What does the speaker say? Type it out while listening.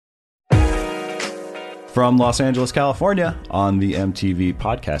From Los Angeles, California, on the MTV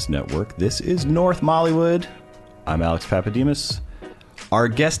Podcast Network, this is North Mollywood. I'm Alex Papademos. Our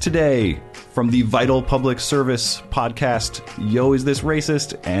guest today from the Vital Public Service podcast, Yo, Is This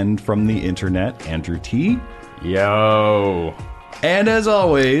Racist? And from the internet, Andrew T. Yo. And as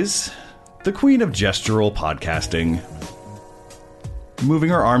always, the queen of gestural podcasting, moving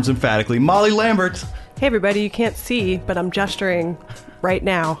her arms emphatically, Molly Lambert. Hey everybody, you can't see, but I'm gesturing right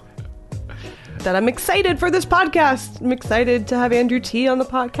now that I'm excited for this podcast. I'm excited to have Andrew T on the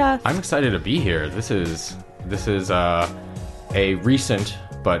podcast. I'm excited to be here. This is a recent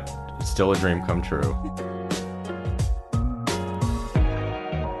but still a dream come true.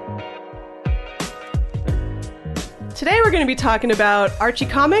 Today we're going to be talking about Archie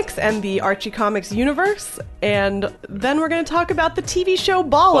Comics and the Archie Comics universe, and then we're going to talk about the TV show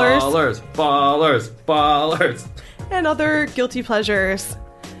Ballers. Ballers. And other guilty pleasures.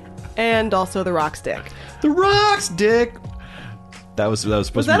 And also the Rock's dick. The Rock's dick. That was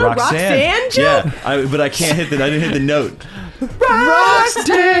supposed to be Roxanne joke? Yeah, but I can't hit I didn't hit the note. Rock's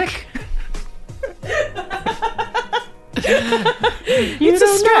dick. It's a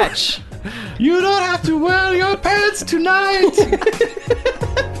stretch. You don't have to wear your pants tonight.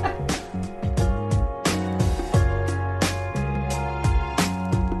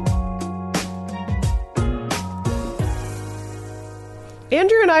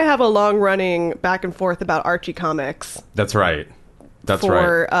 Andrew and I have a long-running back and forth about Archie Comics. That's right.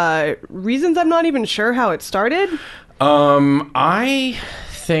 For reasons I'm not even sure how it started. I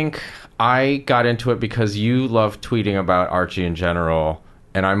think I got into it because you love tweeting about Archie in general,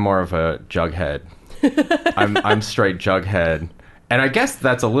 and I'm more of a jughead. I'm straight jughead. And I guess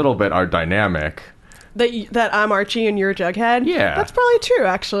that's a little bit our dynamic. That I'm Archie and you're Jughead? Yeah. That's probably true,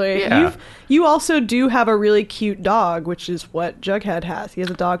 actually. Yeah. You also do have a really cute dog, which is what Jughead has. He has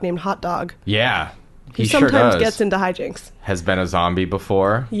a dog named Hot Dog. Yeah. He sure sometimes does. gets into hijinks. Has been a zombie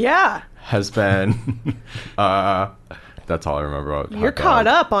before. Yeah. Has been... that's all I remember about You're caught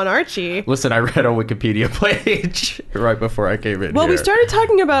up on Archie. Listen, I read a Wikipedia page right before I came in. Well, here. we started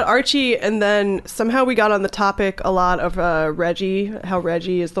talking about Archie, and then somehow we got on the topic a lot of Reggie, how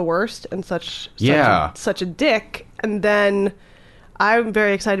Reggie is the worst and such a dick. And then I'm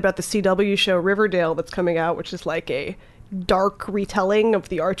very excited about the CW show Riverdale that's coming out, which is like a dark retelling of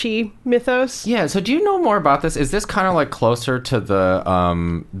the Archie mythos. Yeah, so do you know more about this? Is this kind of like closer to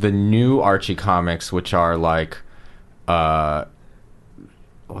the new Archie comics, which are like...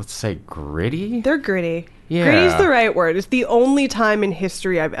 let's say gritty? They're gritty. Yeah. Gritty's the right word. It's the only time in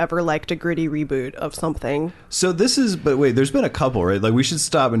history I've ever liked a gritty reboot of something. So but wait, there's been a couple, right? Like, we should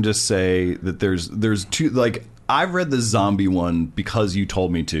stop and just say that there's two, like, I've read the zombie one because you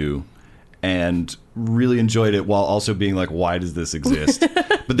told me to, and really enjoyed it while also being like, why does this exist?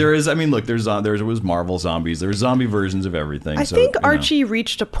 But there is, I mean, look, there was Marvel zombies. There's zombie versions of everything. I think Archie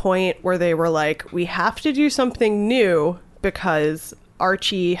reached a point where they were like, we have to do something new because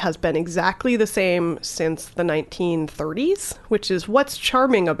Archie has been exactly the same since the 1930s, which is what's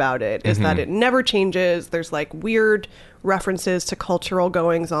charming about it, is that it never changes. There's like weird references to cultural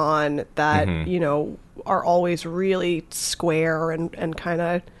goings on that, are always really square and kind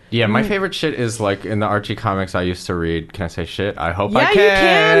of... Yeah, my favorite shit is like in the Archie comics I used to read. Can I say shit? I hope I can.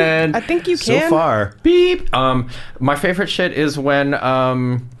 Yeah, you can. I think you can. So far. Beep. My favorite shit is when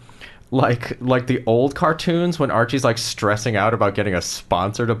like the old cartoons when Archie's like stressing out about getting a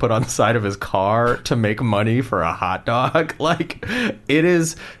sponsor to put on the side of his car to make money for a hot dog. Like, it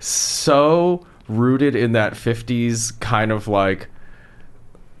is so rooted in that 50s kind of like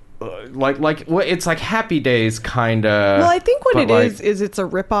it's like Happy Days kind of. Well, I think what it is it's a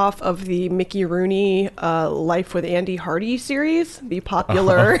ripoff of the Mickey Rooney Life with Andy Hardy series, the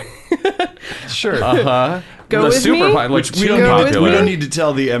popular. Sure. Go the with super me? Popular, which we don't need to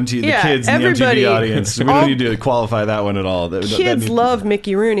tell the kids in the MTV audience. We don't need to qualify that one at all. Kids love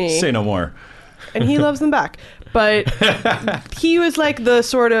Mickey Rooney. Say no more. And he loves them back. But he was like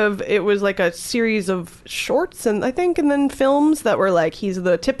it was like a series of shorts and then films that were like, he's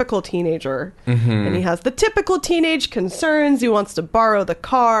the typical teenager. And he has the typical teenage concerns. He wants to borrow the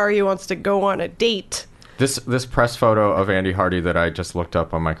car. He wants to go on a date. This press photo of Andy Hardy that I just looked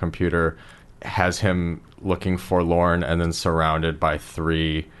up on my computer has him looking forlorn and then surrounded by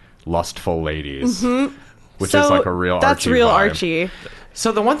 3 lustful ladies, which is like a real Archie That's real vibe. Archie.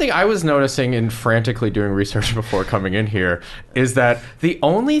 So the one thing I was noticing in frantically doing research before coming in here is that the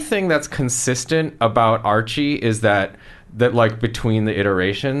only thing that's consistent about Archie is that like between the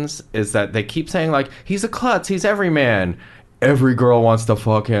iterations is that they keep saying like, he's a klutz, he's everyman. every girl wants to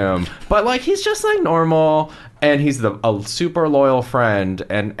fuck him. But like he's just like normal, and he's a super loyal friend,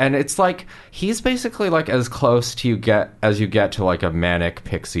 and it's like he's basically like as close to you get to like a manic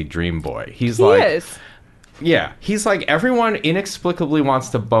pixie dream boy. He is. Yeah, he's like, everyone inexplicably wants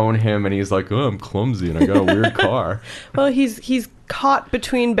to bone him, and he's like, oh, I'm clumsy and I got a weird car. Well, he's caught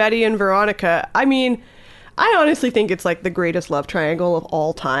between Betty and Veronica. I mean, I honestly think it's like the greatest love triangle of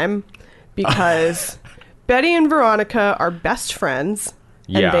all time, because Betty and Veronica are best friends,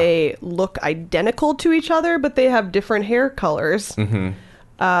 and they look identical to each other, but they have different hair colors.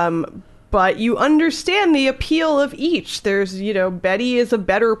 But you understand the appeal of each. There's, Betty is a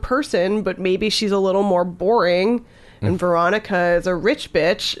better person, but maybe she's a little more boring. And Veronica is a rich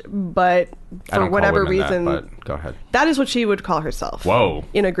bitch, but for whatever reason... but go ahead. That is what she would call herself. Whoa.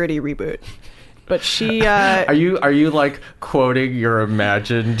 In a gritty reboot. But she... Are you like quoting your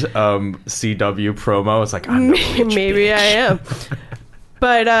imagined CW promo? It's like, I'm maybe bitch. I am.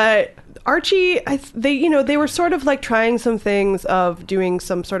 But... Archie, they were sort of like trying some things of doing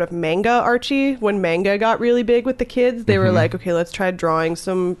some sort of manga Archie. When manga got really big with the kids, they were like, okay, let's try drawing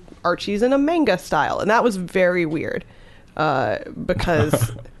some Archies in a manga style. And that was very weird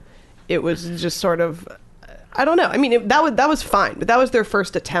because it was just sort of, I don't know. I mean, that was fine, but that was their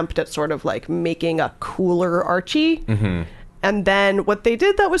first attempt at sort of like making a cooler Archie. And then what they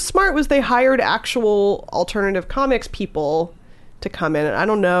did that was smart was they hired actual alternative comics people to come in. And I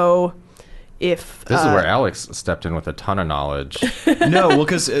don't know if this is where Alex stepped in with a ton of knowledge. No, well,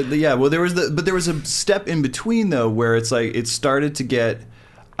 because there was a step in between though where it's like it started to get.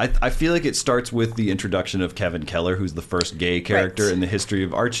 I feel like it starts with the introduction of Kevin Keller, who's the first gay character in the history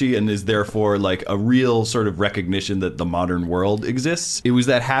of Archie, and is therefore like a real sort of recognition that the modern world exists. It was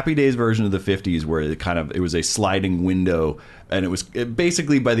that Happy Days version of the 50s where it was a sliding window, and it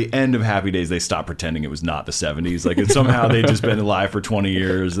basically by the end of Happy Days they stopped pretending it was not the 70s. Like somehow they'd just been alive for 20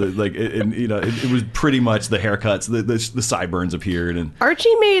 years. Like it was pretty much the haircuts, the sideburns appeared, and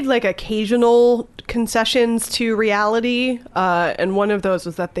Archie made like occasional concessions to reality, and one of those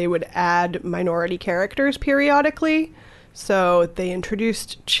was that they would add minority characters periodically. So they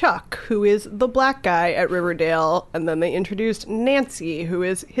introduced Chuck, who is the black guy at Riverdale, and then they introduced Nancy, who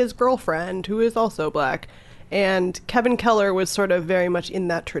is his girlfriend, who is also black. And Kevin Keller was sort of very much in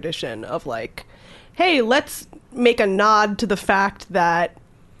that tradition of like, hey, let's make a nod to the fact that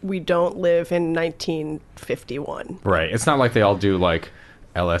we don't live in 1951. Right. It's not like they all do like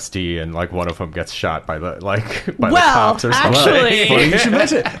LSD and like one of them gets shot by the cops or something. Actually, well, you should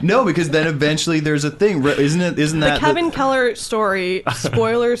mention it. No, because then eventually there's a thing, isn't that the Kevin Keller story?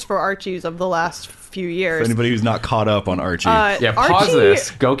 Spoilers for Archie's of the last few years. For anybody who's not caught up on Archie, pause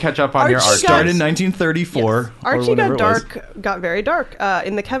this. Go catch up on your Archie. Started in 1934. Yes. Archie got very dark.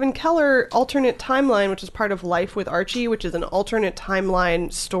 In the Kevin Keller alternate timeline, which is part of Life with Archie, which is an alternate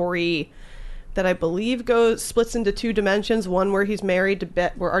timeline story that I believe splits into two dimensions. One where he's married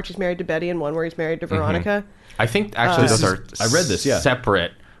to where Archie's married to Betty, and one where he's married to Veronica. I think actually those are I read this. Yeah,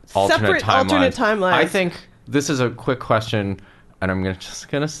 separate alternate timelines. I think this is a quick question, and I'm just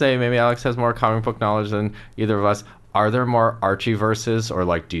gonna say maybe Alex has more comic book knowledge than either of us. Are there more Archie verses or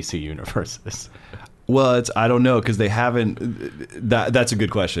like DC universes? Well, I don't know because they haven't. That's a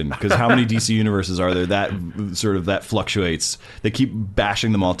good question because how many DC universes are there? That fluctuates. They keep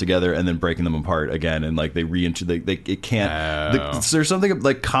bashing them all together and then breaking them apart again, and like it can't. There's something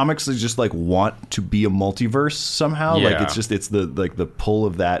like comics that just like want to be a multiverse somehow. Yeah. Like it's the pull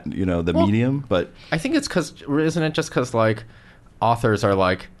of that medium. But I think it's isn't it just because like authors are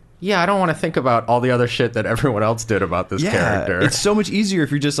like, yeah, I don't want to think about all the other shit that everyone else did about this character. It's so much easier if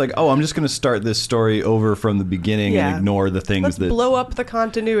you're just like, oh, I'm just going to start this story over from the beginning and ignore the things Let's blow up the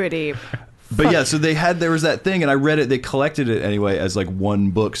continuity. But yeah, so there was that thing, and I read it. They collected it anyway as like one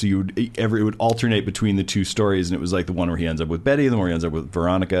book, so it would alternate between the two stories, and it was like the one where he ends up with Betty, and the one where he ends up with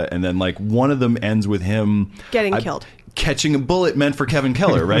Veronica, and then like one of them ends with him getting killed, catching a bullet meant for Kevin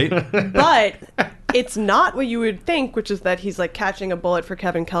Keller, right? But it's not what you would think, which is that he's like catching a bullet for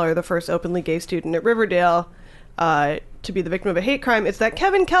Kevin Keller, the first openly gay student at Riverdale, to be the victim of a hate crime. It's that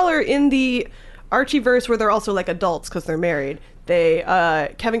Kevin Keller in the Archieverse, where they're also like adults because they're married.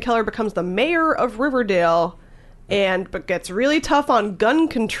 Kevin Keller becomes the mayor of Riverdale, but gets really tough on gun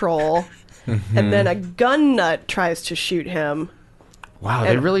control, and then a gun nut tries to shoot him. Wow,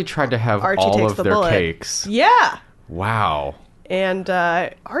 they really tried to have Archie all of their cakes. Yeah. Wow. And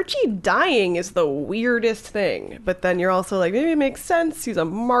Archie dying is the weirdest thing. But then you're also like, maybe it makes sense. He's a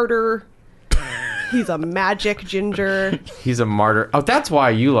martyr. He's a magic ginger. He's a martyr. Oh, that's why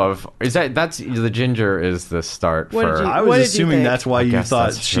you love. That's the ginger is the start What for. did you- I What was did you assuming think? that's why I you guess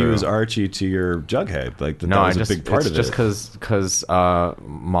thought that's she true. was Archie to your Jughead. Like that, No, that was a big part it's of just it. because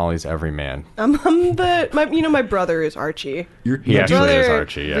Molly's every man. My brother is Archie. He actually Brother is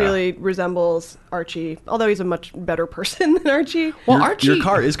Archie. Yeah. really resembles Archie, although he's a much better person than Archie. Well, Archie. Your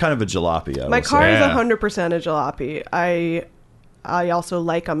car is kind of a jalopy. My car is Yeah. 100% a jalopy. I also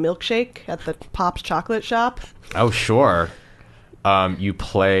like a milkshake at the Pop's chocolate shop. Oh, sure. You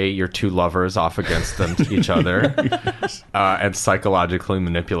play your two lovers off against each other and psychologically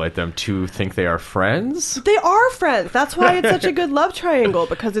manipulate them to think they are friends. They are friends. That's why it's such a good love triangle,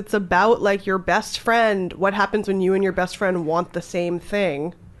 because it's about like your best friend. What happens when you and your best friend want the same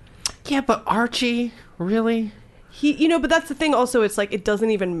thing? Yeah, but Archie, really? But that's the thing also. It's like, it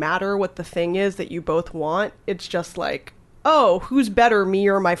doesn't even matter what the thing is that you both want. It's just like, oh, who's better, me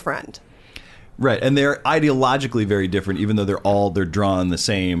or my friend? Right, and they're ideologically very different, even though they're drawn the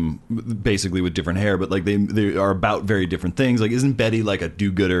same, basically with different hair. But like they are about very different things. Like, isn't Betty like a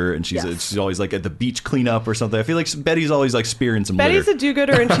do-gooder, and she's always like at the beach cleanup or something? I feel like Betty's always like spearing some Betty's litter. a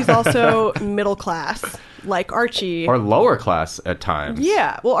do-gooder, and she's also middle class, like Archie. Or lower class at times.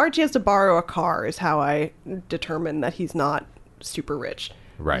 Yeah, well, Archie has to borrow a car, is how I determine that he's not super rich.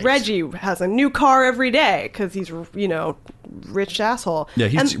 Right. Reggie has a new car every day because he's, rich asshole. Yeah,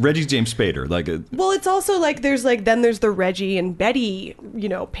 And- Reggie's James Spader. well, it's also like there's the Reggie and Betty,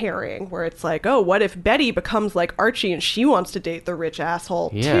 pairing where it's like, oh, what if Betty becomes like Archie and she wants to date the rich asshole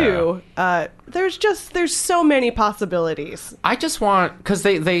too? There's so many possibilities. I just want, because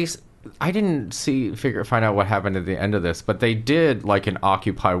I didn't find out what happened at the end of this, but they did like an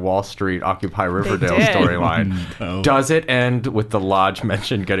Occupy Wall Street, Occupy Riverdale did. storyline. No. Does it end with the Lodge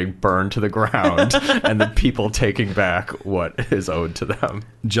Mansion getting burned to the ground and the people taking back what is owed to them?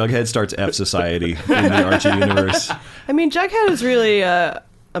 Jughead starts F Society in the Archie universe. I mean, Jughead is really a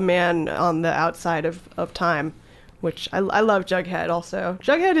man on the outside of time, which I love Jughead also.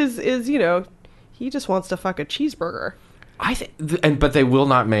 Jughead is he just wants to fuck a cheeseburger. I think, but they will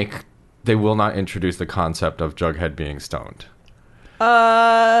not introduce the concept of Jughead being stoned.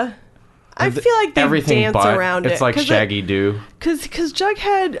 I feel like they Everything dance but around it. it's like Shaggy Doo. Because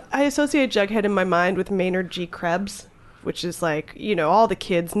Jughead, I associate Jughead in my mind with Maynard G. Krebs, which is like, all the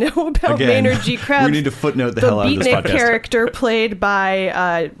kids know about Again, Maynard G. Krebs. we need to footnote the the hell out of this beatnik podcast. character played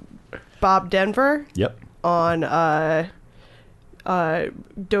by Bob Denver Yep. on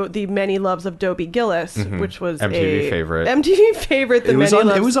The Many Loves of Dobie Gillis, which was MTV favorite. MTV favorite. It was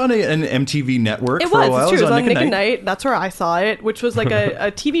on an MTV network It for was. a while. It's true. It was on Nick at at Night. Night. That's where I saw it, which was like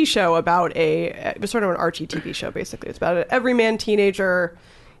a TV show about it was sort of an Archie TV show, basically. It's about an everyman teenager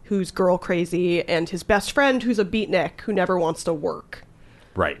who's girl crazy and his best friend who's a beatnik who never wants to work.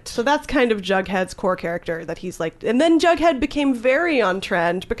 Right. So that's kind of Jughead's core character, that he's like, and then Jughead became very on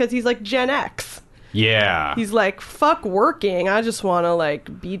trend because he's like Gen X. Yeah. He's like, fuck working. I just want to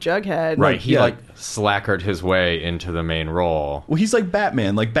like be Jughead. Right. He Yeah. slackered his way into the main role. Well, he's like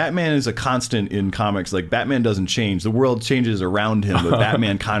Batman. Like, Batman is a constant in comics. Like, Batman doesn't change. The world changes around him, but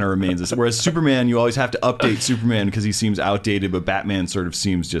Batman kind of remains this. Whereas Superman, you always have to update Superman because he seems outdated, but Batman sort of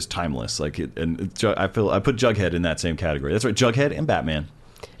seems just timeless. I put Jughead in that same category. That's right, Jughead and Batman.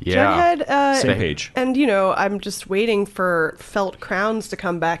 Yeah. Jughead, Same page. and I'm just waiting for felt crowns to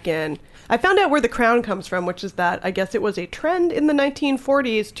come back in. I found out where the crown comes from, which is that I guess it was a trend in the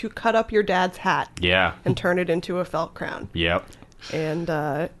 1940s to cut up your dad's hat Yeah. and turn it into a felt crown. Yep. And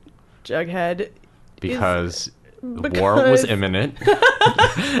Jughead Because war was imminent.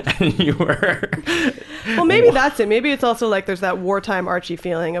 And you were. well, maybe that's it. Maybe it's also like there's that wartime Archie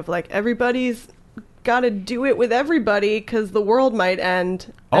feeling of like everybody's got to do it with everybody because the world might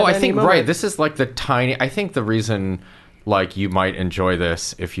end. Oh, at I any think, moment. right. This is like I think the reason, like, you might enjoy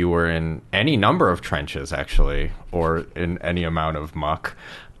this if you were in any number of trenches, actually, or in any amount of muck,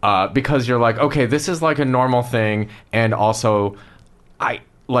 because you're like, okay, this is like a normal thing. And also,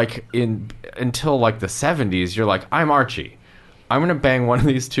 until like the 70s, you're like, I'm Archie. I'm going to bang one of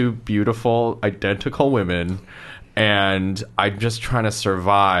these two beautiful, identical women, and I'm just trying to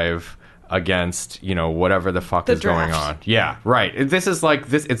survive against, whatever the fuck The is going draft. on. Yeah, right. This is like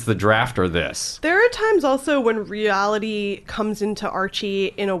this. It's the draft or this. There are times also when reality comes into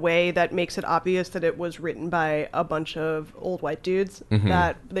Archie in a way that makes it obvious that it was written by a bunch of old white dudes,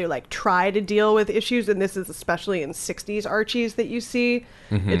 that they like try to deal with issues, and this is especially in 60s Archies that you see.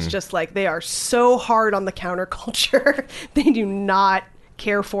 It's just like they are so hard on the counterculture. They do not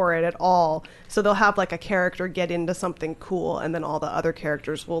care for it at all. So they'll have like a character get into something cool, and then all the other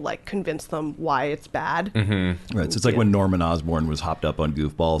characters will like convince them why it's bad. Mm-hmm. Right. So it's like when Norman Osborn was hopped up on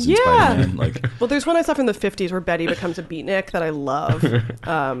goofballs in Yeah. Spider-Man. Like, Well, there's one I saw from the 50s where Betty becomes a beatnik that I love.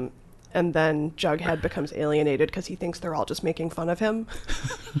 And then Jughead becomes alienated because he thinks they're all just making fun of him.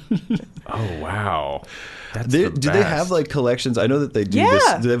 Oh, wow. That's do the they best. have like collections? I know that they do Yeah.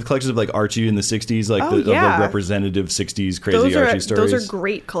 this. Do they have collections of like Archie in the 60s, like Oh, of the yeah. representative 60s crazy Archie stories? Those are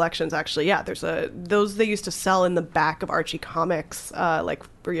great collections, actually. Yeah, those they used to sell in the back of Archie Comics, like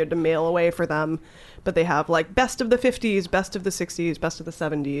where you had to mail away for them. But they have like best of the 50s, best of the 60s, best of the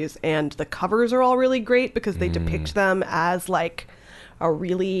 70s, and the covers are all really great because they depict them as like a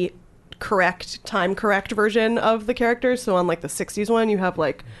really time correct version of the characters. So on like the 60s one, you have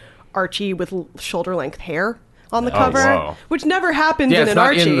like Archie with shoulder length hair on the cover, whoa. which never happens Yeah, in it's an not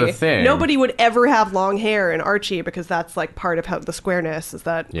Archie. in the thing. Nobody would ever have long hair in Archie because that's like part of how the squareness is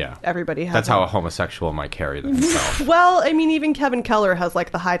that everybody has. That's how a homosexual might carry themselves. Well, I mean, even Kevin Keller has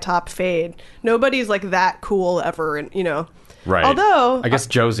like the high top fade. Nobody's like that cool ever, and Right. Although I guess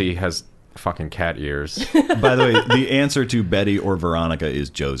Josie has fucking cat ears. By the way, the answer to Betty or Veronica is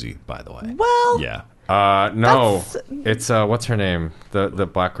Josie, by the way. Well, Yeah. No, it's what's her name? The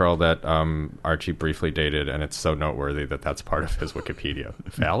black girl that Archie briefly dated, and it's so noteworthy that that's part of his Wikipedia.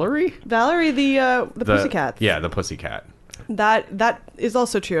 Valerie, the Pussycats. Yeah, the Pussycat. That is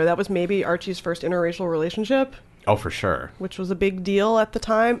also true. That was maybe Archie's first interracial relationship, Oh, for sure. which was a big deal at the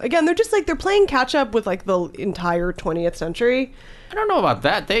time. Again, they're just like they're playing catch up with like the entire 20th century. I don't know about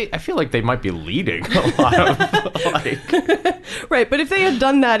that. I feel like they might be leading a lot of like. Right, but if they had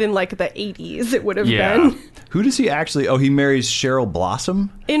done that in like the 80s, it would have Yeah. been Who does he actually? Oh, he marries Cheryl Blossom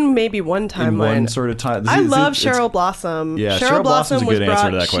in maybe one timeline. in one sort of time. I love Cheryl Blossom. Yeah, Cheryl Blossom's a good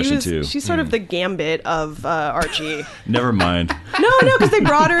answer to that question, too. She's sort of the Gambit of Archie. Never mind. No, because they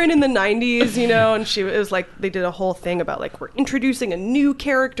brought her in the 90s, and it was like they did a whole thing about like we're introducing a new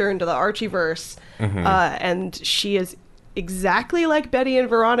character into the Archieverse, and she is exactly like Betty and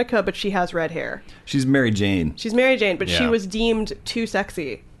Veronica, but she has red hair. She's Mary Jane. She's Mary Jane, but she Yeah. was deemed too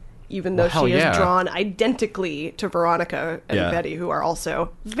sexy, even though hell she is yeah. drawn identically to Veronica and Yeah. Betty, who are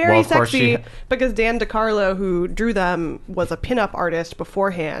also very Well, of course sexy, she- because Dan DiCarlo, who drew them, was a pinup artist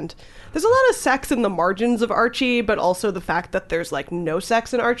beforehand. There's a lot of sex in the margins of Archie, but also the fact that there's like no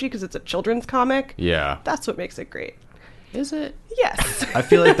sex in Archie because it's a children's comic. Yeah. That's what makes it great. Is it? Yes. I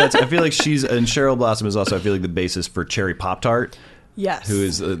feel like she's, and Cheryl Blossom is also, I feel like, the basis for Cherry Pop Tart, Yes. who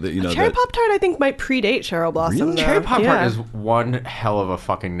is Cherry Pop Tart, I think, might predate Cheryl Blossom. Really? though. Cherry Pop Tart Yeah. is one hell of a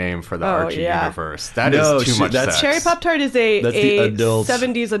fucking name for the Oh, Archie yeah. universe. That No, is too much that's- sex. Cherry Pop Tart is a That's the adult-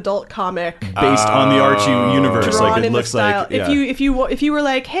 70s adult comic. based on the Archie universe. Drawn Like it in looks the style. like. Yeah. If you were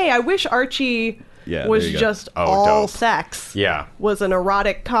like, hey, I wish Archie Yeah, was there you go. just Oh, all dope. sex. Yeah. Was an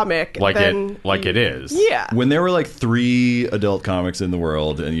erotic comic. Like then it is. Yeah. When there were like 3 adult comics in the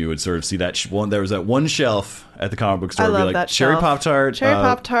world, and you would sort of see that there was that one shelf at the comic book store. I would be love like that Cherry shelf. Pop Tart, Cherry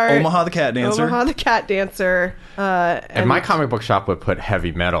Pop Tart, Omaha the Cat Dancer. Omaha the Cat Dancer. And my comic book shop would put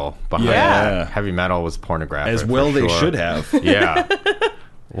heavy metal behind Yeah. it. Heavy metal was pornographic. As well for they sure. should have. Yeah.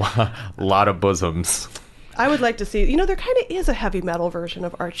 A lot of bosoms. I would like to see, there kind of is a heavy metal version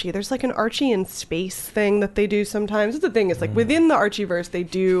of Archie. There's like an Archie in space thing that they do sometimes. That's the thing, is like within the Archieverse, they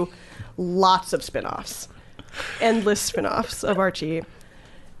do lots of spin-offs. Endless spin-offs of Archie.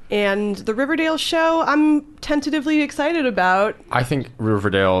 And the Riverdale show, I'm tentatively excited about. I think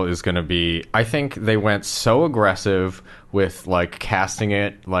Riverdale is going to be... I think they went so aggressive with, like, casting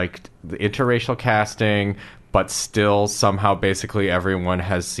it, like, the interracial casting, but still somehow basically everyone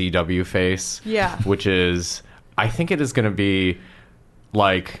has CW face. Yeah. Which is... I think it is going to be,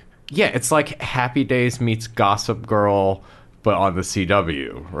 like... Yeah, it's like Happy Days meets Gossip Girl, but on the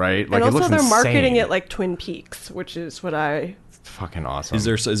CW, right? Like, And it also looks they're insane. marketing it like Twin Peaks, which is what I... It's fucking awesome. Is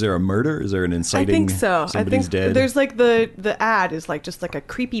there a murder? Is there an I inciting? think so. I Somebody's think dead. there's like the ad is like just like a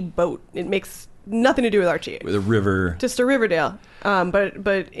creepy boat. It makes nothing to do with Archie. with a river. Just a Riverdale.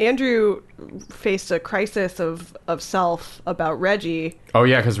 But Andrew faced a crisis of self about Reggie. Oh,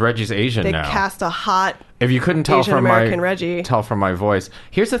 yeah, because Reggie's Asian They now. cast a hot If you couldn't tell Asian from American my Reggie. tell from my voice,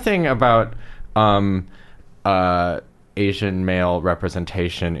 here's the thing about Asian male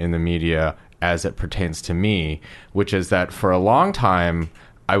representation in the media as it pertains to me, which is that for a long time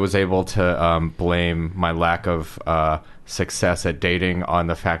I was able to blame my lack of success at dating on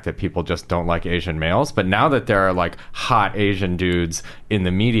the fact that people just don't like Asian males. But now that there are like hot Asian dudes in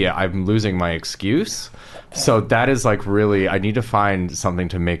the media, I'm losing my excuse. So that is like really, I need to find something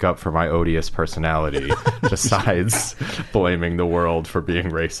to make up for my odious personality besides blaming the world for being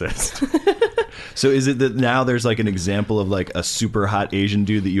racist. So is it that now there's like an example of like a super hot Asian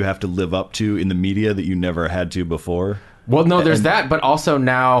dude that you have to live up to in the media that you never had to before? Well, no, there's that, but also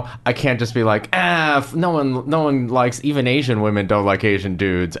now I can't just be like, no one likes, even Asian women don't like Asian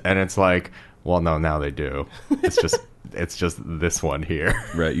dudes, and it's like, well, no, now they do. It's just this one here.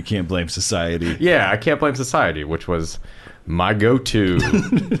 Right, you can't blame society. Yeah, I can't blame society, which was my go-to.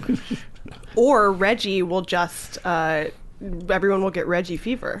 Or Reggie will just everyone will get Reggie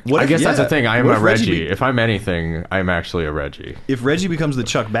fever. I guess that's the thing. I am What a if Reggie. If I'm anything, I'm actually a Reggie. If Reggie becomes the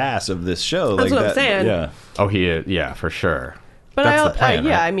Chuck Bass of this show, That's like what I'm saying. Yeah. Oh, he is. Yeah, for sure. But That's the plan,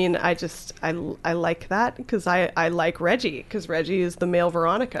 right? I mean, I like that because I like Reggie because Reggie is the male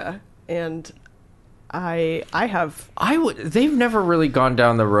Veronica, and They've never really gone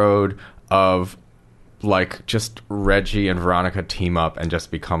down the road of like just Reggie and Veronica team up and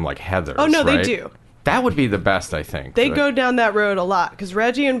just become like Heathers. Oh no, right? they do. That would be the best, I think. They go down that road a lot because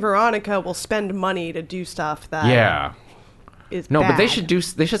Reggie and Veronica will spend money to do stuff that is no, bad. but they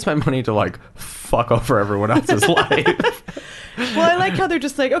should spend money to like fuck over everyone else's life. Well, I like how they're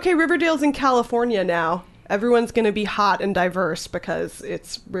just like, okay, Riverdale's in California now. Everyone's going to be hot and diverse because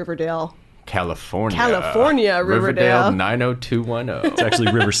it's Riverdale. California, Riverdale. 90210. It's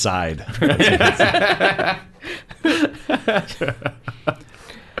actually Riverside.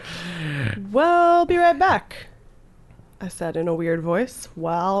 Well, be right back, I said in a weird voice.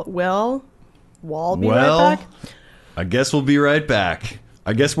 We'll be right back. I guess we'll be right back.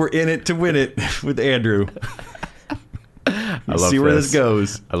 I guess we're in it to win it with Andrew. See where this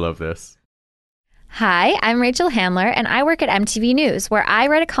goes. I love this. Hi, I'm Rachel Handler, and I work at MTV News, where I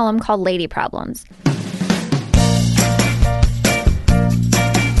write a column called Lady Problems.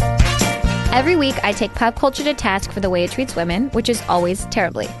 Every week, I take pop culture to task for the way it treats women, which is always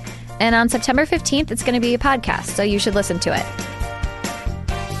terribly. And on September 15th, it's going to be a podcast, so you should listen to it.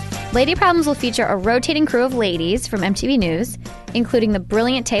 Lady Problems will feature a rotating crew of ladies from MTV News, including the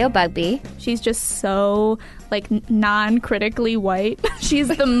brilliant Teo Bugby. She's just so, non-critically white. She's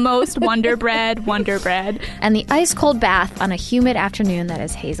the most Wonder Bread. And the ice-cold bath on a humid afternoon that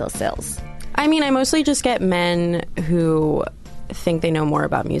is Hazel Sills. I mean, I mostly just get men who think they know more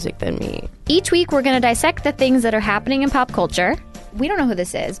about music than me. Each week, we're going to dissect the things that are happening in pop culture. We don't know who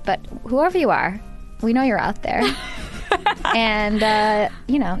this is, but whoever you are, we know you're out there. And,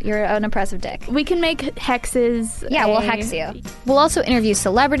 you're an oppressive dick. We can make hexes. Yeah, we'll hex you. We'll also interview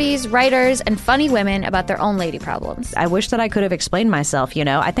celebrities, writers, and funny women about their own lady problems. I wish that I could have explained myself,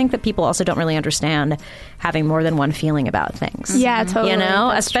 I think that people also don't really understand having more than one feeling about things. Yeah, totally.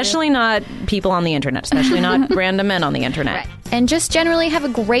 That's especially true. Not people on the internet, especially not random men on the internet. Right. And just generally have a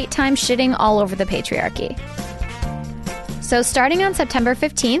great time shitting all over the patriarchy. So starting on September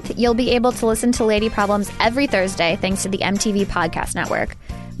 15th, you'll be able to listen to Lady Problems every Thursday thanks to the MTV Podcast Network.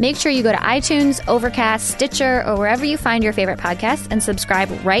 Make sure you go to iTunes, Overcast, Stitcher, or wherever you find your favorite podcasts and subscribe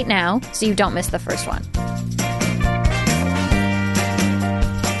right now so you don't miss the first one.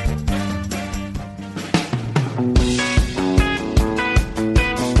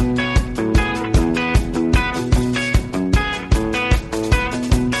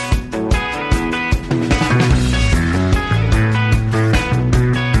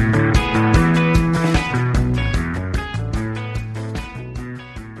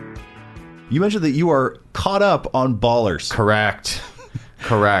 You mentioned that you are caught up on Ballers. Correct.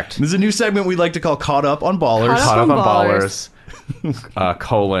 This is a new segment we like to call Caught Up on Ballers. Caught up on Ballers.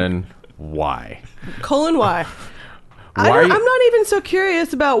 Why? Why? I'm not even so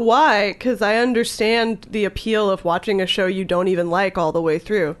curious about why, because I understand the appeal of watching a show you don't even like all the way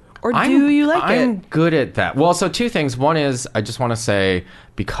through. Or do you like it? I'm good at that. Well, so two things. One is I just want to say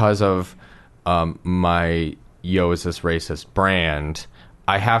because of my Yo Is This Racist brand,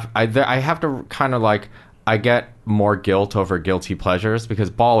 I have to kind of I get more guilt over guilty pleasures because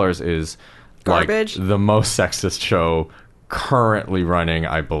Ballers is garbage. The most sexist show currently running,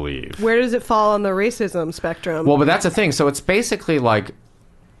 I believe. Where does it fall on the racism spectrum? Well, but that's the thing. So it's basically like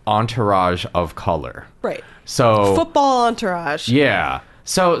Entourage of color. Right. So football Entourage. Yeah.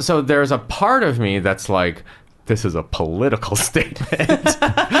 So there's a part of me that's like, this is a political statement.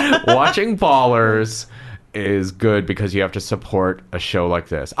 Watching Ballers is good because you have to support a show like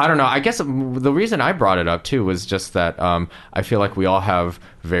this. I don't know. I guess the reason I brought it up too was just that I feel like we all have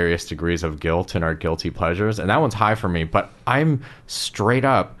various degrees of guilt in our guilty pleasures, and that one's high for me. But I'm straight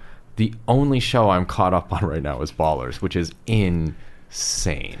up, the only show I'm caught up on right now is Ballers, which is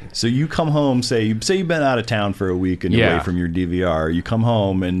insane. So you come home, say you've been out of town for a week and you're away from your DVR. You come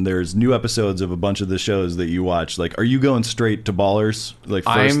home and there's new episodes of a bunch of the shows that you watch. Like, are you going straight to Ballers? Like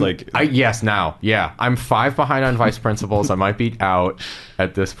first, yes, now, yeah. I'm 5 behind on Vice Principals. I might be out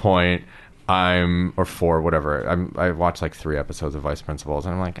at this point. or 4, whatever. I watched like 3 episodes of Vice Principals,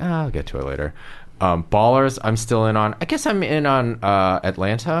 and I'm like, I'll get to it later. Ballers, I'm still in on. I guess I'm in on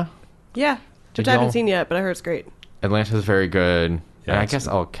Atlanta. Yeah, which I haven't seen yet, but I heard it's great. Atlanta's very good, and I guess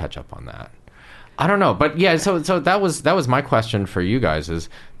I'll catch up on that. I don't know, but yeah. So that was my question for you guys: is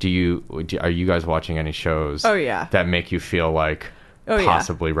are you guys watching any shows? Oh yeah. That make you feel like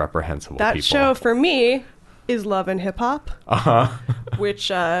possibly reprehensible that people? Show for me is Love and Hip Hop.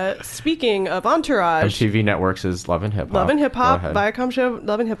 Which, speaking of Entourage, MTV Networks is Love and Hip Hop. Love and Hip Hop, Viacom show,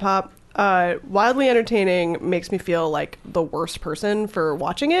 Love and Hip Hop. Wildly entertaining, makes me feel like the worst person for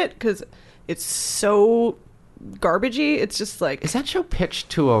watching it because it's so garbagey. It's just like... Is that show pitched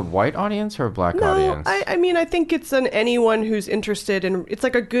to a white audience or a black audience? I mean, I think it's anyone who's interested in... It's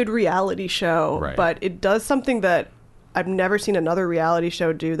like a good reality show, right. But it does something that I've never seen another reality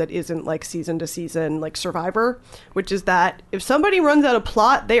show do that isn't like season to season, like Survivor, which is that if somebody runs out of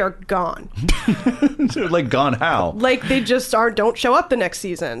plot, they are gone. Like gone how? Like they just don't show up the next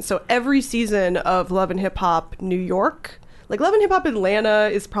season. So every season of Love and Hip Hop New York, like Love and Hip Hop Atlanta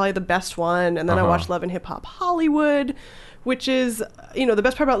is probably the best one. And then I watched Love and Hip Hop Hollywood, which is, the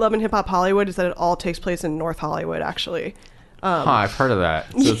best part about Love and Hip Hop Hollywood is that it all takes place in North Hollywood, actually. I've heard of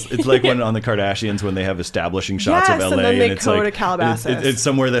that. So it's like when on the Kardashians when they have establishing shots of LA and then they it's go like to Calabasas. it's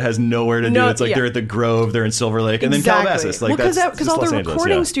somewhere that has nowhere to do. It's like they're at the Grove, they're in Silver Lake, and then Calabasas. Like because all Los the Angeles,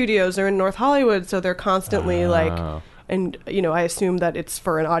 recording studios are in North Hollywood, so they're constantly and I assume that it's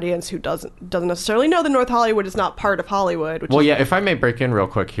for an audience who doesn't necessarily know that North Hollywood is not part of Hollywood. If I may break in real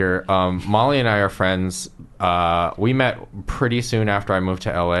quick here, Molly and I are friends. We met pretty soon after I moved to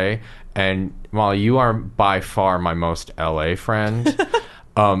LA. And Molly, you are by far my most LA friend.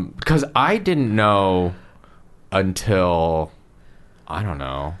 Because I didn't know until, I don't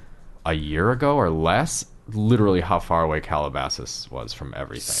know, a year ago or less, literally how far away Calabasas was from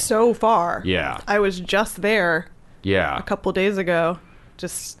everything. So far. Yeah. I was just there. Yeah. A couple days ago,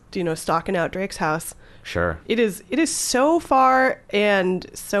 just, stalking out Drake's house. Sure. It is so far and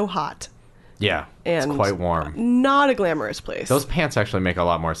so hot. Yeah, and it's quite warm. Not a glamorous place. Those pants actually make a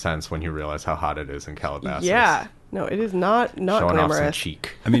lot more sense when you realize how hot it is in Calabasas. Yeah. No, it is not Showing glamorous. Off some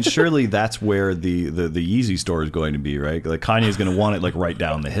cheek. I mean, surely that's where the Yeezy store is going to be, right? Like Kanye is going to want it like right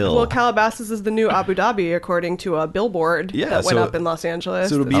down the hill. Well, Calabasas is the new Abu Dhabi, according to a billboard that went up in Los Angeles.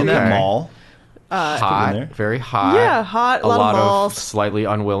 So it'll be in that mall. Hot, very hot. Yeah, hot. A lot of malls. Slightly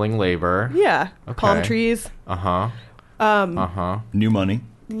unwilling labor. Yeah, okay. Palm trees. New money.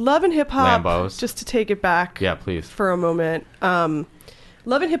 Love and Hip Hop, Lambos. just to take it back please. For a moment. Love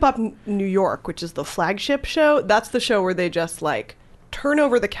and Hip Hop New York, which is the flagship show, that's the show where they just like turn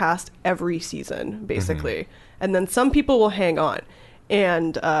over the cast every season, basically. And then some people will hang on.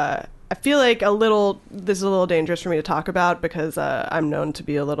 And I feel like this is a little dangerous for me to talk about because I'm known to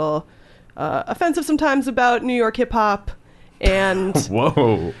be a little offensive sometimes about New York hip hop. And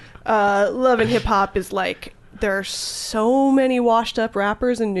whoa. Love and Hip Hop is like... There are so many washed up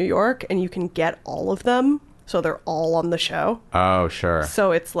rappers in New York and you can get all of them. So they're all on the show. Oh, sure.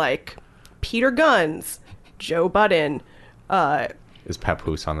 So it's like Peter Guns, Joe Budden. Is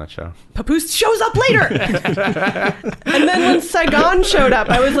Papoose on that show? Papoose shows up later. And then when Saigon showed up,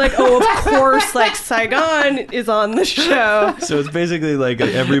 I was like, oh, of course, like Saigon is on the show. So it's basically like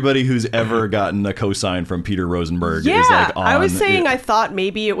everybody who's ever gotten a cosign from Peter Rosenberg is like on. I was saying I thought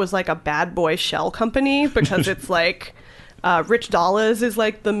maybe it was like a bad boy shell company because it's like Rich Dollaz is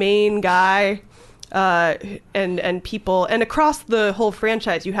like the main guy. And people, and across the whole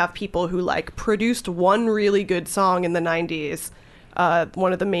franchise, you have people who like produced one really good song in the 90s.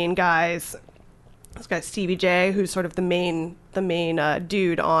 One of the main guys, this guy Stevie J, who's sort of the main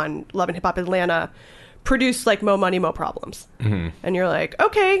dude on Love and Hip Hop Atlanta, produced like Mo Money, Mo Problems. And you're like,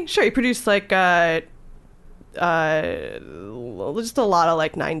 okay, sure, he produced like just a lot of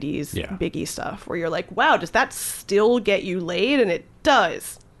like 90s Biggie stuff where you're like, wow, does that still get you laid? And it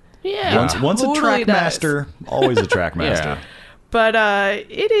does. Yeah. Once totally a track does. master, always a track master. Yeah. But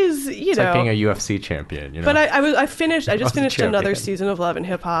it is, it's like being a UFC champion, But I just finished another season of Love and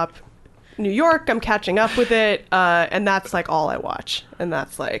Hip Hop New York. I'm catching up with it, and that's like all I watch. And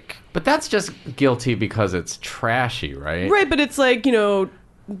that's like... But that's just guilty because it's trashy, right? Right, but it's like,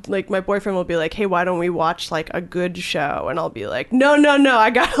 like my boyfriend will be like, hey, why don't we watch like a good show? And I'll be like, no, I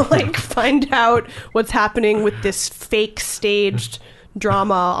gotta like find out what's happening with this fake staged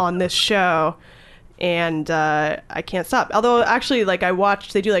drama on this show. And I can't stop. Although, actually, like, I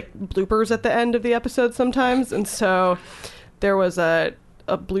watched... They do, like, bloopers at the end of the episode sometimes. And so there was a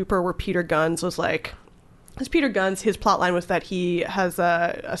blooper where Peter Guns was like... Because Peter Guns, his plotline was that he has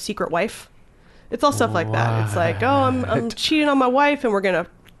a secret wife. It's all stuff like that. It's like, oh, I'm cheating on my wife, and we're going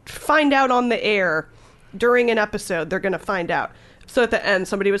to find out on the air during an episode. They're going to find out. So at the end,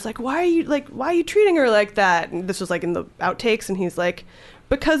 somebody was like, why are you treating her like that? And this was like in the outtakes. And he's like,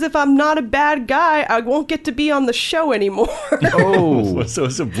 because if I'm not a bad guy, I won't get to be on the show anymore. Oh, so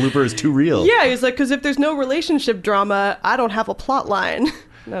blooper is too real. Yeah, he's like, because if there's no relationship drama, I don't have a plot line.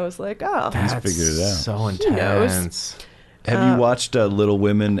 And I was like, oh. That's figured it out. so knows? intense. Have you watched Little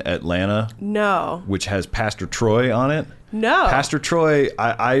Women Atlanta? No. Which has Pastor Troy on it? No. Pastor Troy,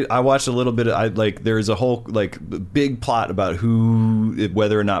 I watched a little bit. There's a whole big plot about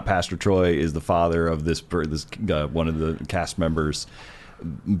whether or not Pastor Troy is the father of this one of the cast members'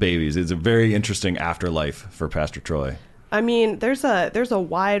 babies. It's a very interesting afterlife for Pastor Troy. I mean, there's a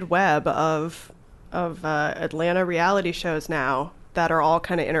wide web of Atlanta reality shows now that are all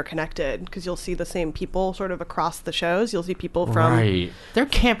kind of interconnected, because you'll see the same people sort of across the shows. You'll see people from Right. There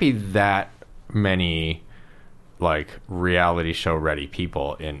can't be that many like reality show ready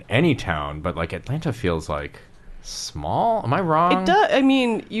people in any town, but like Atlanta feels like small. Am I wrong? It does. I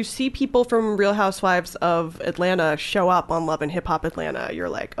mean, you see people from Real Housewives of Atlanta show up on Love and Hip Hop Atlanta. You're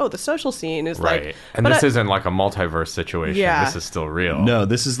like, oh, the social scene is right. like... And this isn't like a multiverse situation. Yeah. This is still real. No,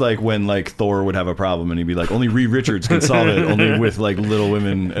 this is like when like Thor would have a problem and he'd be like, only Reed Richards can solve it, only with like Little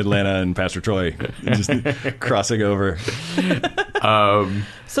Women Atlanta and Pastor Troy just crossing over.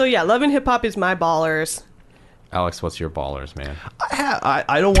 So yeah, Love and Hip Hop is my ballers. Alex, what's your ballers, man?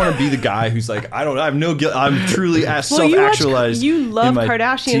 I don't want to be the guy who's like, I have no guilt. I'm truly self-actualized. You love in my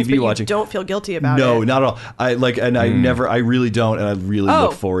Kardashians, TV but watching. you don't feel guilty about it. No, not at all. I really don't, and I really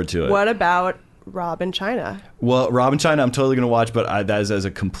look forward to it. What about Rob and China? Well, Rob and China, I'm totally going to watch, but that is as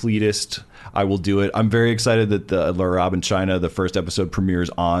a completist, I will do it. I'm very excited that the Rob and China, the first episode premieres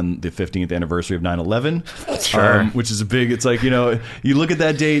on the 15th anniversary of 9/11. Sure. Which is a big, it's like, you look at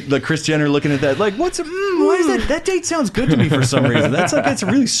that date, like Kris Jenner looking at that, like, why is that? That date sounds good to me for some reason. It's a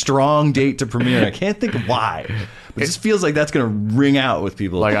really strong date to premiere, and I can't think of why. But it just feels like that's going to ring out with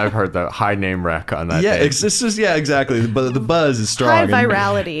people. Like I've heard the high name wreck on that. Yeah, day. it's just exactly. But the buzz is strong. High and,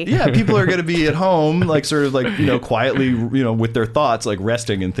 virality. yeah, people are going to be at home, like sort of like quietly, with their thoughts, like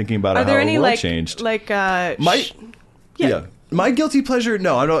resting and thinking about Are how there the any world changed. Yeah. My guilty pleasure,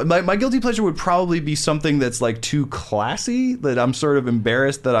 no, I don't. My guilty pleasure would probably be something that's like too classy, that I'm sort of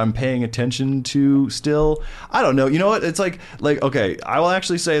embarrassed that I'm paying attention to still. I don't know. You know what? It's like okay, I will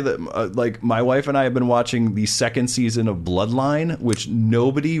actually say that like my wife and I have been watching the second season of Bloodline, which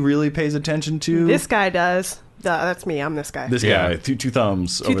nobody really pays attention to. This guy does. That's me. I'm this guy. This guy, two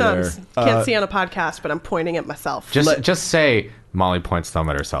thumbs. Two over thumbs. there. Can't see on a podcast, but I'm pointing at myself. Just say Molly points thumb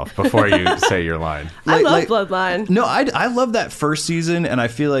at herself before you say your line. I love Bloodline. No, I love that first season, and I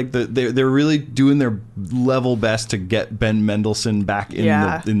feel like they're really doing their level best to get Ben Mendelsohn back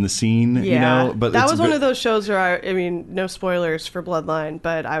in the scene. Yeah. But that was one of those shows where I mean, no spoilers for Bloodline,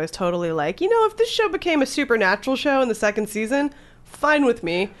 but I was totally like, if this show became a supernatural show in the second season, fine with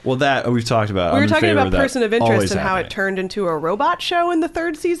me. Well, that we've talked about. We were talking about Person of Interest Always and how happening. it turned into a robot show in the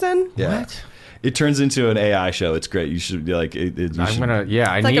third season. Yeah. What? It turns into an AI show. It's great. You should be like. I It's like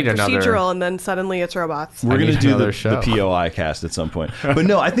need a another procedural, and then suddenly it's robots. We're gonna need do another the show. POI cast at some point. But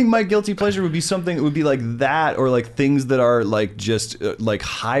no, I think my guilty pleasure would be something. It would be like that, or like things that are like just like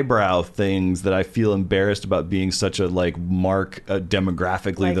highbrow things that I feel embarrassed about being such a like mark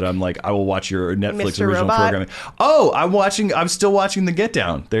demographically, Like that I'm like, I will watch your Netflix Mr. original Robot? programming. Oh, I'm still watching The Get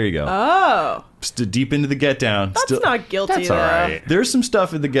Down. There you go. Oh, Deep into The Get Down. that's not guilty. That's though. all right. There's some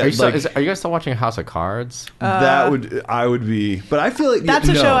stuff in the Get. Are you guys still watching House of Cards? I would be, but I feel like That's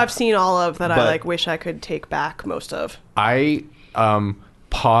a no. show I've seen all of that I But- like wish I could take back most of. I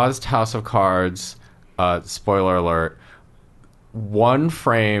paused House of Cards. Spoiler alert. One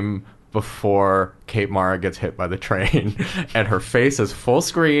frame before Kate Mara gets hit by the train, and her face is full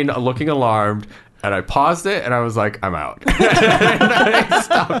screen, looking alarmed. And I paused it, and I was like, I'm out. And I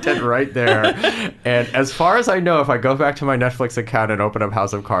stopped it right there. And as far as I know, if I go back to my Netflix account and open up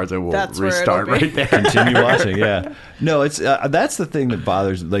House of Cards, it will That's where restart it'll be. right there. Continue watching. Yeah, no, it's that's the thing that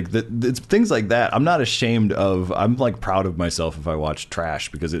bothers. Like it's things like that. I'm not ashamed of. I'm like proud of myself if I watch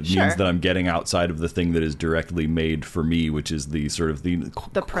trash, because it Sure. means that I'm getting outside of the thing that is directly made for me, which is the sort of the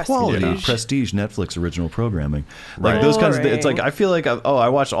quality prestige. prestige Netflix original programming. Like Right. those kinds of. Boring. It's like I feel like I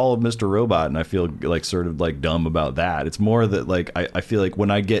watched all of Mr. Robot, and I feel like sort of like dumb about that. It's more that like I feel like when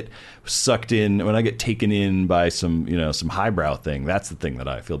I get sucked in, when I get taken in by some some highbrow thing, that's the thing that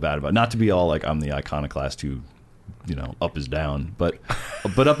I feel bad about. Not to be all like I'm the iconoclast who up is down, but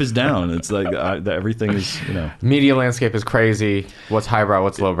up is down. It's like everything is Media landscape is crazy. What's highbrow?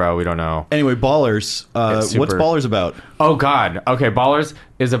 What's lowbrow? We don't know. Anyway, Ballers. It's What's super- Ballers about? Oh, God. Okay, Ballers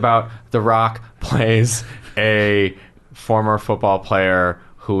is about The Rock plays a former football player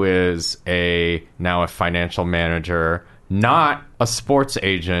who is now a financial manager, not a sports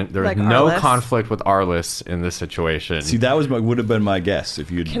agent. There's Like no Arliss? conflict with Arliss in this situation. See, that would have been my guess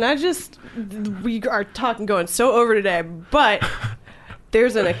if you'd. Can I just... We are going so over today, but...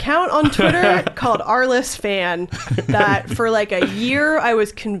 There's an account on Twitter called Arliss Fan that for like a year I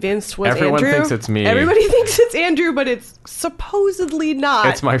was convinced was Everyone Andrew. thinks it's me. Everybody thinks it's Andrew, but it's supposedly not.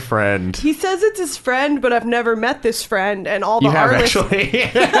 It's my friend. He says it's his friend, but I've never met this friend, and all the You have Arliss... actually.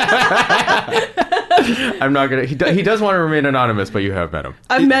 I'm not gonna. He does want to remain anonymous, but you have met him.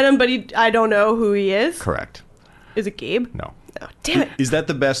 I've met him, but I don't know who he is. Correct. Is it Gabe? No. Oh, damn it. Is that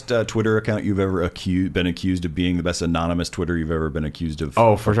the best Twitter account you've ever been accused of being? The best anonymous Twitter you've ever been accused of?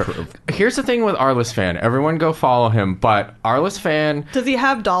 Oh, for sure. Here's the thing with Arliss Fan. Everyone go follow him, but Arliss Fan, Does he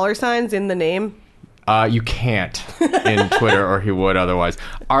have $signs in the name? you can't in Twitter, or he would otherwise.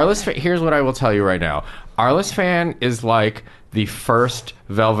 Arliss Fan, here's what I will tell you right now. Arliss Fan is like the first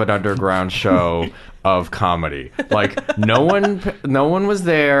Velvet Underground show of comedy. Like no one was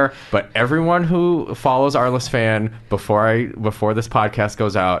there, but everyone who follows Arliss Fan before this podcast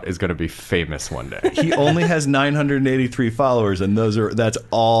goes out is going to be famous one day. He only has 983 followers, and that's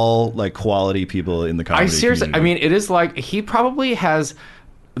all like quality people in the comedy. I seriously, community. I mean, it is like he probably has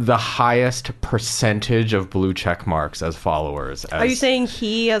the highest percentage of blue check marks as followers. Are you saying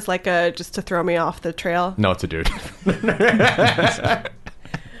he as like just to throw me off the trail? No, it's a dude.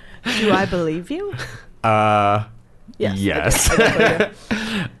 Do I believe you? Yes. Okay, I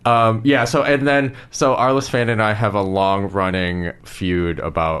definitely do. Yeah. So Arliss Fan and I have a long running feud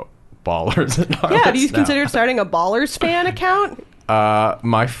about ballers. And Arliss Yeah, do you now. consider starting a Ballers Fan account?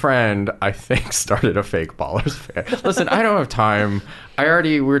 My friend, I think, started a fake Ballers Fan. Listen, I don't have time.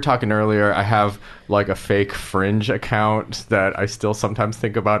 We were talking earlier, I have like a fake Fringe account that I still sometimes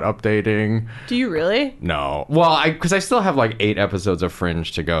think about updating. Do you really? No. Well, because I still have like 8 episodes of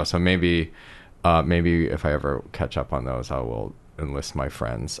Fringe to go, so maybe if I ever catch up on those, I will enlist my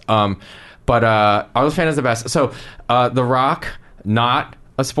friends. But Arliss Fan is the best. So, The Rock, not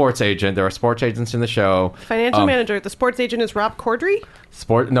a sports agent. There are sports agents in the show. Financial manager. The sports agent is Rob Corddry?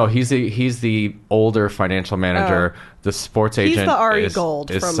 No, he's the older financial manager. The sports agent He's the Ari is Gold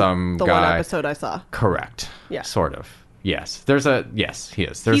from some the guy. one episode I saw. Correct. Yeah. Sort of. Yes. He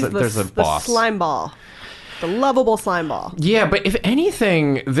is. There's a the boss. slime ball. The lovable slime ball. Yeah, but if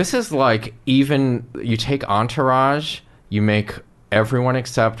anything, this is like even you take Entourage, you make everyone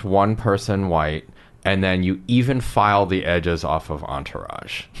except one person white, and then you even file the edges off of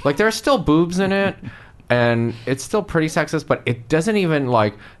Entourage. Like there's still boobs in it, and it's still pretty sexist, but it doesn't even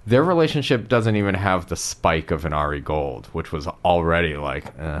like their relationship doesn't even have the spike of an Ari Gold, which was already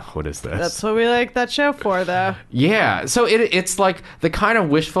like, what is this? That's what we like that show for, though. Yeah, so it's like the kind of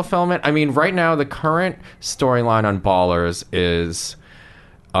wish fulfillment. I mean, right now the current storyline on Ballers is,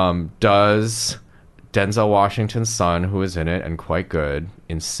 does Denzel Washington's son, who is in it and quite good,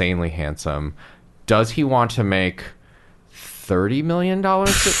 insanely handsome, does he want to make $30 million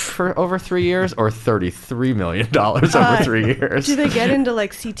for over 3 years or $33 million over 3 years? Do they get into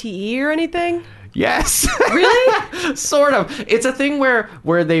like CTE or anything? Yes. Really? Sort of. It's a thing where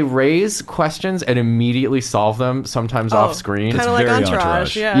they raise questions and immediately solve them, sometimes off screen. Kind of like very Entourage,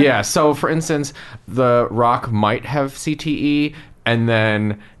 Entourage. yeah. Yeah, so for instance, The Rock might have CTE, and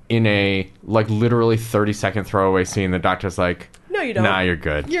then in a like literally 30-second throwaway scene, the doctor's like, No, you don't. nah, you're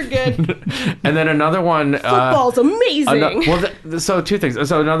good. You're good. And then another one... Football's amazing. So two things.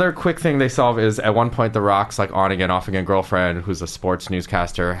 So another quick thing they solve is at one point The Rock's like on again, off again girlfriend, who's a sports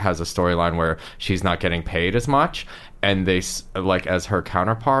newscaster, has a storyline where she's not getting paid as much, and they like as her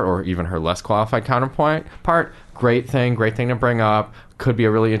counterpart or even her less qualified counterpart. Great thing to bring up. Could be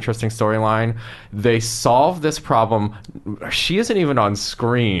a really interesting storyline. They solve this problem. She isn't even on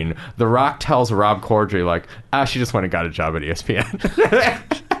screen. The Rock tells Rob Corddry like, she just went and got a job at ESPN.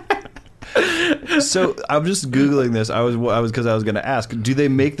 So I'm just Googling this. I was because I was going to ask, do they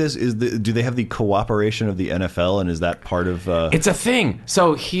make this? Do they have the cooperation of the NFL, and is that part of? It's a thing.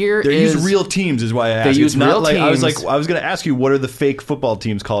 So here they use real teams, is why I asked. They use it's not real like, teams. I was going to ask you, what are the fake football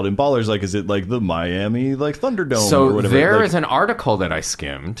teams called in Ballers? Like, is it like the Miami Thunderdome? So or whatever? there like, is an article that I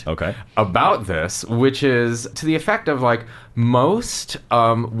skimmed. Okay. About this, which is to the effect of like most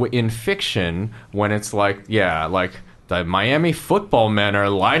in fiction when it's like the Miami football men are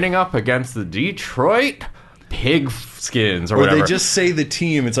lining up against the Detroit Pigskins or whatever. Or they just say the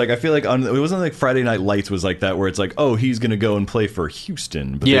team. It's like, I feel like it wasn't like Friday Night Lights was like that, where it's like, oh, he's going to go and play for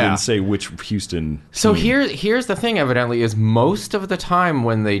Houston, but they didn't say which Houston team. So here's the thing, evidently, is most of the time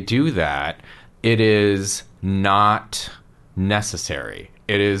when they do that, it is not necessary.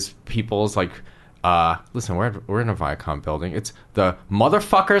 It is people's like listen, we're in a Viacom building. It's the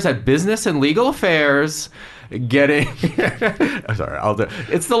motherfuckers at Business and Legal Affairs getting... I'm sorry, I'll do...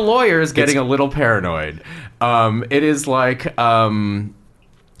 It's the lawyers getting a little paranoid. It is like...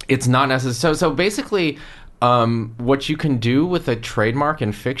 it's not necessary. So basically, what you can do with a trademark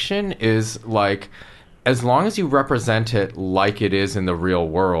in fiction is, like, as long as you represent it like it is in the real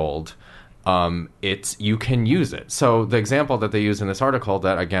world... you can use it. So the example that they use in this article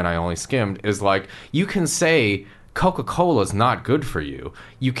that, again, I only skimmed is like, you can say Coca-Cola is not good for you.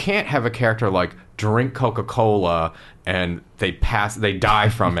 You can't have a character like drink Coca-Cola and they die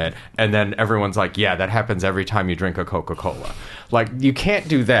from it. And then everyone's like, yeah, that happens every time you drink a Coca-Cola. Like, you can't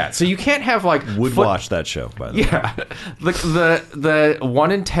do that. So you can't have like... Would watch that show, by the way. Yeah. The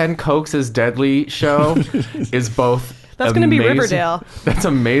 1 in 10 Cokes is Deadly show is both... That's going to be Riverdale. That's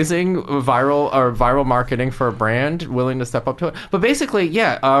amazing viral marketing for a brand willing to step up to it. But basically,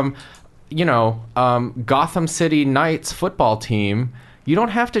 yeah, Gotham City Knights football team, you don't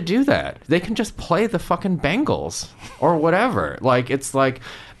have to do that. They can just play the fucking Bengals or whatever. Like, it's like,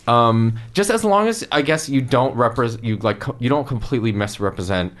 just as long as, I guess, you don't you don't completely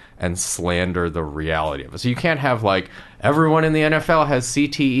misrepresent and slander the reality of it. So you can't have like everyone in the NFL has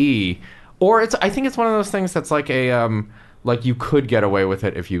CTE. Or I think it's one of those things that's like like you could get away with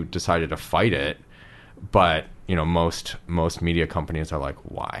it if you decided to fight it, but most media companies are like,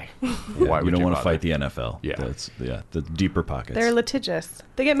 why? Why would you don't want to bother? fight the NFL? Yeah, the deeper pockets. They're litigious.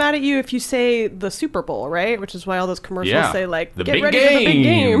 They get mad at you if you say the Super Bowl, right? Which is why all those commercials say like, the get big ready game. for the big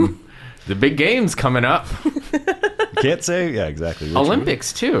game. The big game's coming up. Can't say, yeah, exactly.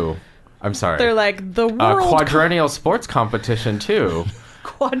 Olympics too. I'm sorry. They're like the world quadrennial sports competition too.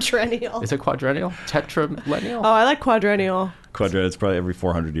 Quadrennial. Is it quadrennial? Tetramilennial? Oh, I like quadrennial. Quadrennial, it's probably every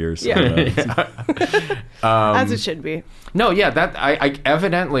 400 years. Yeah. So, As it should be. No, yeah, that I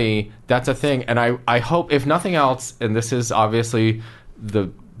evidently that's a thing, and I hope, if nothing else, and this is obviously the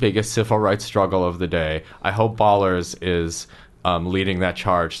biggest civil rights struggle of the day, I hope Ballers is leading that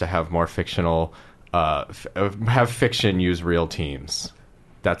charge to have more fictional, have fiction use real teams.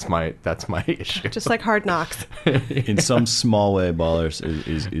 That's my issue. Just like Hard Knocks. in some small way, Ballers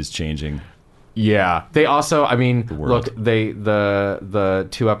is changing. Yeah, they also, I mean, world. look, the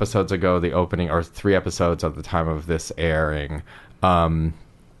 2 episodes ago, the opening, or 3 episodes at the time of this airing,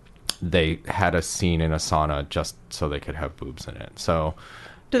 they had a scene in a sauna just so they could have boobs in it. So,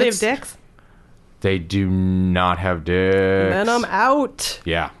 do they have dicks? They do not have dicks. Then I'm out.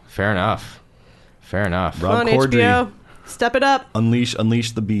 Yeah, fair enough. Rob Come on, Corddry. HBO. Step it up. Unleash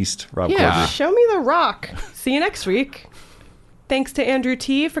the beast, Rob Yeah. Corddry. Show me the rock. See you next week. Thanks to Andrew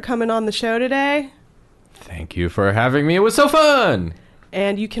T for coming on the show today. Thank you for having me. It was so fun.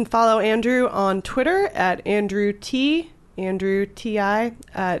 And you can follow Andrew on Twitter at Andrew T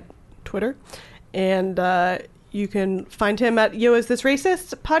at Twitter. And you can find him at Yo Is This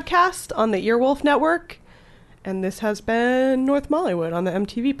Racist podcast on the Earwolf Network. And this has been North Mollywood on the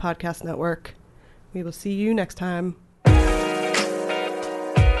MTV Podcast Network. We will see you next time.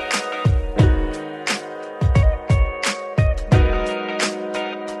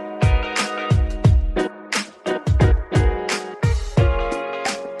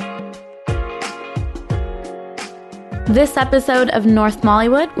 This episode of North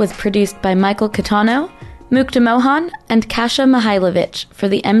Mollywood was produced by Michael Catano, Mukta Mohan, and Kasia Mihailovich for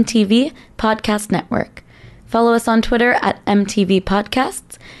the MTV Podcast Network. Follow us on Twitter at MTV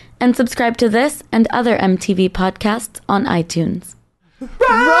Podcasts, and subscribe to this and other MTV podcasts on iTunes.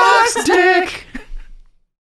 Rock's dick!